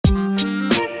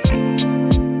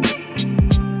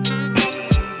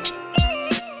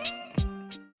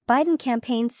Biden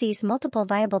campaign sees multiple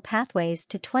viable pathways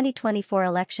to 2024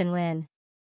 election win.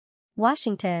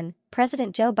 Washington,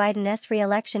 President Joe Biden's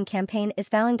re-election campaign is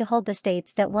vowing to hold the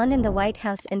states that won in the White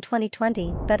House in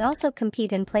 2020 but also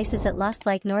compete in places it lost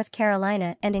like North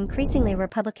Carolina and increasingly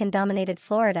Republican-dominated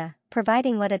Florida,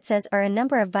 providing what it says are a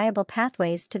number of viable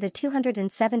pathways to the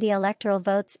 270 electoral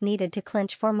votes needed to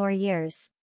clinch 4 more years.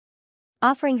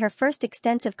 Offering her first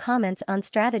extensive comments on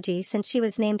strategy since she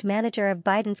was named manager of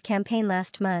Biden's campaign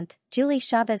last month, Julie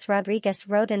Chavez Rodriguez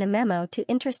wrote in a memo to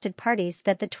interested parties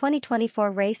that the 2024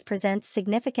 race presents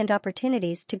significant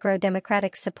opportunities to grow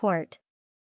Democratic support.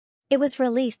 It was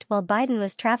released while Biden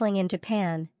was traveling in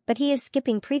Japan, but he is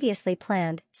skipping previously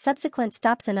planned, subsequent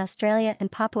stops in Australia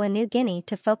and Papua New Guinea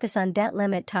to focus on debt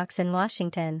limit talks in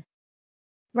Washington.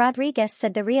 Rodriguez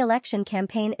said the re-election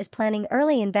campaign is planning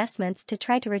early investments to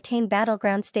try to retain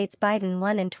battleground states Biden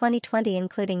won in 2020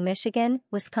 including Michigan,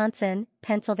 Wisconsin,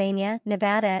 Pennsylvania,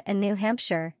 Nevada and New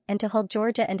Hampshire, and to hold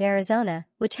Georgia and Arizona,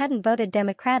 which hadn't voted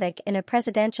Democratic in a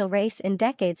presidential race in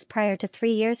decades prior to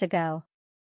 3 years ago.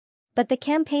 But the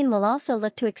campaign will also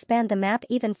look to expand the map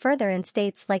even further in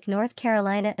states like North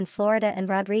Carolina and Florida, and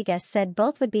Rodriguez said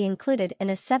both would be included in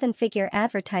a 7-figure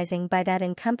advertising buy that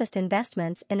encompassed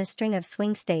investments in a string of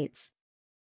swing states.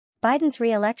 Biden's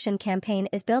re-election campaign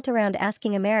is built around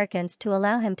asking Americans to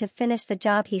allow him to finish the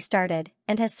job he started,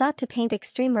 and has sought to paint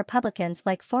extreme Republicans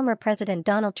like former President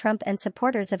Donald Trump and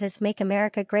supporters of his Make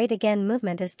America Great Again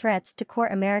movement as threats to core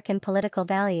American political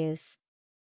values.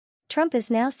 Trump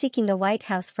is now seeking the White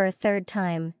House for a 3rd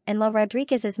time, and while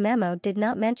Rodriguez's memo did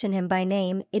not mention him by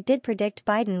name, it did predict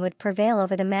Biden would prevail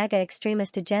over the MAGA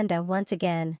extremist agenda once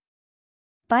again.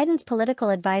 Biden's political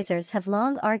advisors have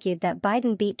long argued that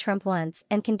Biden beat Trump once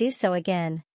and can do so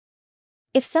again.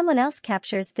 If someone else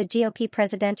captures the GOP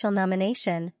presidential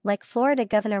nomination, like Florida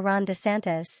Governor Ron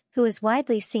DeSantis, who is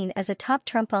widely seen as a top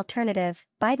Trump alternative,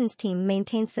 Biden's team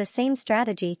maintains the same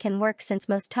strategy can work since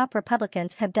most top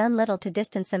Republicans have done little to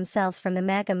distance themselves from the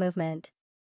MAGA movement.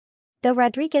 Though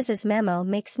Rodriguez's memo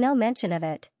makes no mention of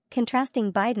it,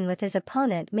 contrasting Biden with his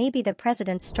opponent may be the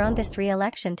president's strongest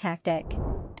re-election tactic.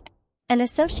 An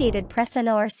Associated Press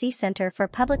NORC Center for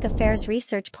Public Affairs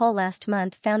research poll last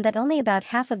month found that only about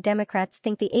half of Democrats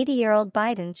think the 80-year-old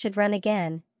Biden should run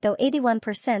again, though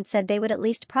 81% said they would at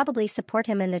least probably support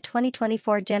him in the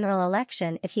 2024 general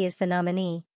election if he is the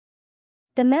nominee.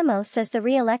 The memo says the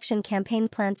re-election campaign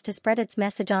plans to spread its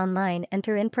message online and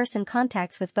through in-person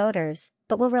contacts with voters,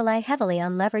 but will rely heavily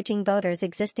on leveraging voters'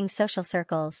 existing social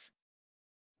circles.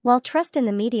 While trust in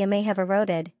the media may have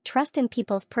eroded, trust in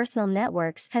people's personal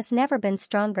networks has never been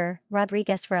stronger,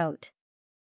 Rodriguez wrote.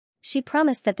 She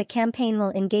promised that the campaign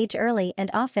will engage early and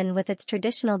often with its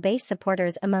traditional base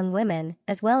supporters among women,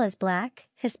 as well as Black,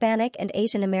 Hispanic and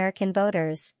Asian American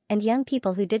voters, and young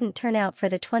people who didn't turn out for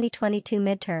the 2022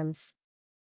 midterms.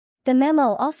 The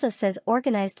memo also says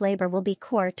organized labor will be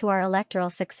core to our electoral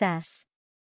success.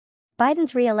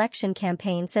 Biden's re-election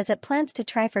campaign says it plans to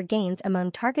try for gains among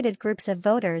targeted groups of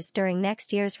voters during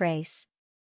next year's race.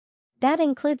 That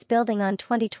includes building on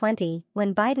 2020,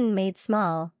 when Biden made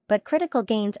small, but critical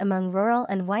gains among rural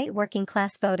and white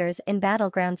working-class voters in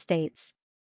battleground states.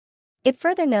 It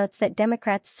further notes that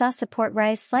Democrats saw support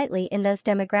rise slightly in those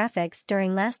demographics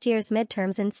during last year's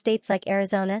midterms in states like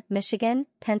Arizona, Michigan,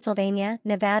 Pennsylvania,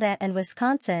 Nevada and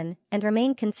Wisconsin, and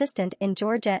remain consistent in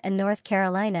Georgia and North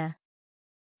Carolina.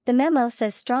 The memo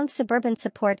says strong suburban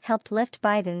support helped lift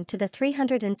Biden to the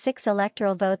 306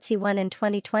 electoral votes he won in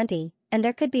 2020, and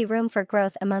there could be room for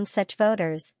growth among such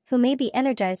voters, who may be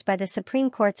energized by the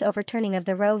Supreme Court's overturning of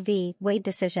the Roe v. Wade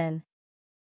decision.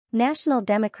 National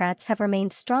Democrats have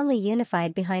remained strongly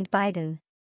unified behind Biden.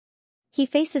 He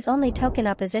faces only token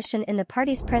opposition in the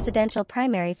party's presidential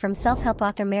primary from self-help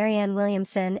author Marianne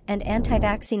Williamson and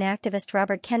anti-vaccine activist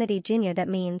Robert Kennedy Jr. That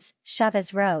means,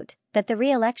 Chavez wrote, that the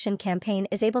re-election campaign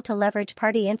is able to leverage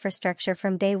party infrastructure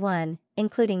from day one,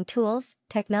 including tools,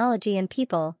 technology and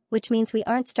people, which means we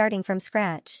aren't starting from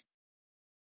scratch.